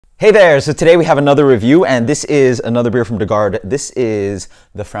Hey there, so today we have another review, and this is another beer from Garde. This is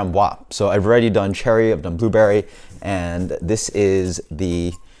the Framboise. So I've already done cherry, I've done blueberry, and this is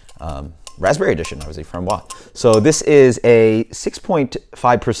the raspberry edition, obviously, Framboise. So this is a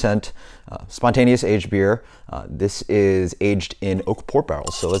 6.5% spontaneous aged beer. This is aged in oak port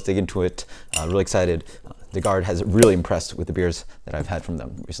barrels, so let's dig into it. Really excited. Garde has really impressed with the beers that I've had from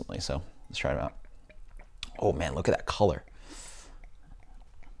them recently, so let's try them out. Oh man, look at that color.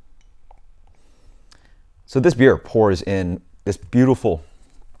 So this beer pours in this beautiful,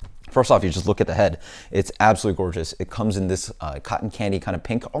 first off, you just look at the head. It's absolutely gorgeous. It comes in this cotton candy kind of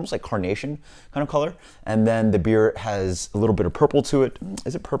pink, almost like carnation kind of color. And then the beer has a little bit of purple to it.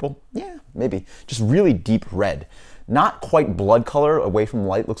 Is it purple? Yeah, maybe. Just really deep red. Not quite blood color, away from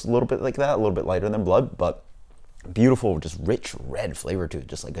light. Looks a little bit like that, a little bit lighter than blood, but beautiful, just rich red flavor to it.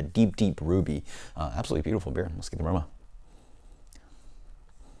 Just like a deep, deep ruby. Absolutely beautiful beer. Let's get the aroma.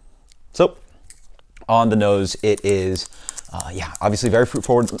 So, on the nose, it is, yeah, obviously very fruit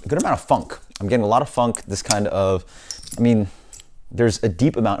forward, good amount of funk. I'm getting a lot of funk, this kind of, I mean, there's a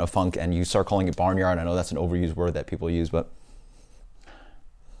deep amount of funk, and you start calling it barnyard. I know that's an overused word that people use, but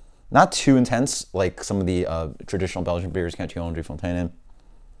not too intense like some of the traditional Belgian beers, Cantillon, de Fontaine.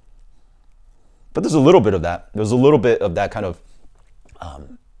 But there's a little bit of that. There's a little bit of that kind of,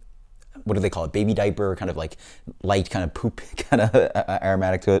 what do they call it, baby diaper, kind of like light kind of poop kind of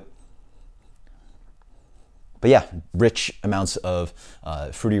aromatic to it. But yeah, rich amounts of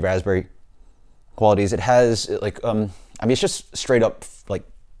fruity raspberry qualities. It has like, I mean, it's just straight up like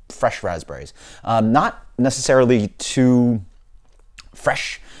fresh raspberries. Not necessarily too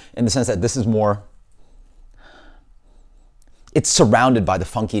fresh in the sense that this is more, it's surrounded by the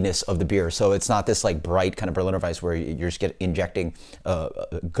funkiness of the beer. So it's not this like bright kind of Berliner Weiss where you're just injecting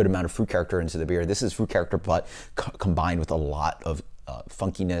a good amount of fruit character into the beer. This is fruit character, but combined with a lot of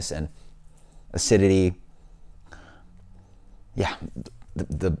funkiness and acidity. Yeah,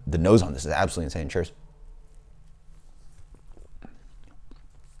 the nose on this is absolutely insane. Cheers.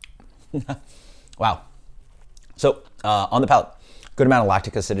 Wow. So on the palate, good amount of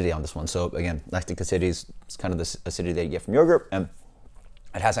lactic acidity on this one. So again, lactic acidity is kind of this acidity that you get from yogurt, and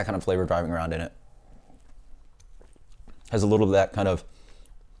it has that kind of flavor driving around in it. Has a little of that kind of,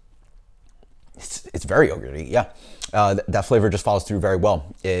 it's very yogurty, yeah. That flavor just follows through very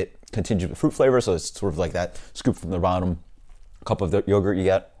well. It continues with fruit flavor, so it's sort of like that scoop from the bottom cup of the yogurt you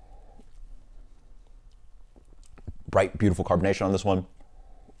get. Bright, beautiful carbonation on this one.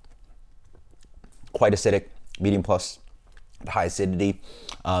 Quite acidic, medium plus, high acidity.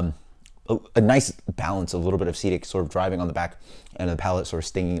 A nice balance, a little bit of acetic sort of driving on the back and the palate, sort of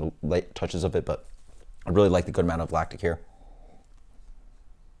stinging light touches of it, but I really like the good amount of lactic here.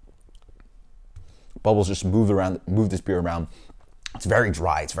 Bubbles just move this beer around. It's very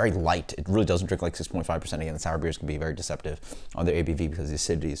dry, it's very light. It really doesn't drink like 6.5%. Again, the sour beers can be very deceptive on their ABV because the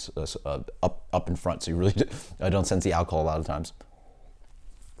acidity is up in front, so you really don't sense the alcohol a lot of times.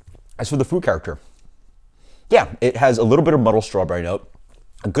 As for the fruit character, yeah, it has a little bit of muddled strawberry note,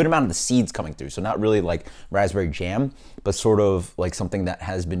 a good amount of the seeds coming through, so not really like raspberry jam, but sort of like something that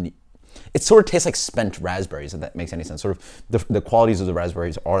has been, it sort of tastes like spent raspberries, if that makes any sense. Sort of the qualities of the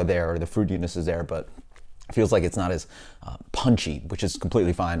raspberries are there, the fruitiness is there, but feels like it's not as punchy, which is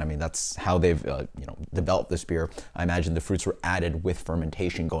completely fine. I mean, that's how they've you know, developed this beer. I imagine the fruits were added with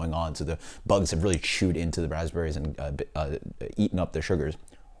fermentation going on, so the bugs have really chewed into the raspberries and eaten up the sugars.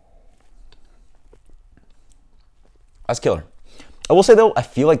 That's killer. I will say though, I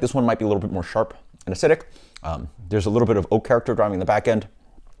feel like this one might be a little bit more sharp and acidic. There's a little bit of oak character driving the back end.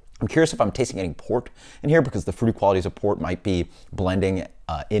 I'm curious if I'm tasting any port in here because the fruity qualities of port might be blending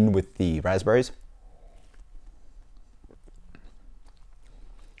in with the raspberries.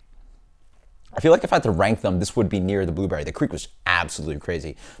 I feel like if I had to rank them, this would be near the blueberry. The creek was absolutely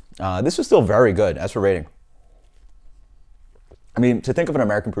crazy. This was still very good. As for rating, I mean, to think of an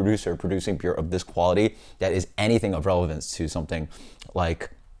American producer producing beer of this quality that is anything of relevance to something like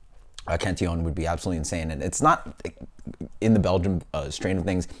Cantillon would be absolutely insane. And it's not in the Belgian strain of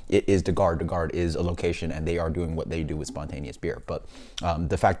things. It is Garde. Garde is a location, and they are doing what they do with spontaneous beer. But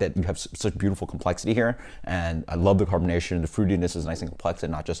the fact that you have such beautiful complexity here, and I love the carbonation, the fruitiness is nice and complex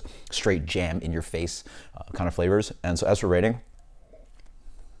and not just straight jam in your face kind of flavors. And so as for rating,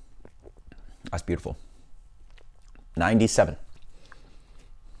 that's beautiful. 97.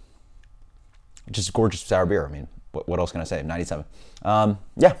 Just gorgeous sour beer. I mean, what else can I say? 97.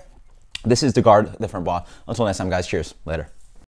 Yeah. This is Garde The Framboise. Until next time, guys, cheers. Later.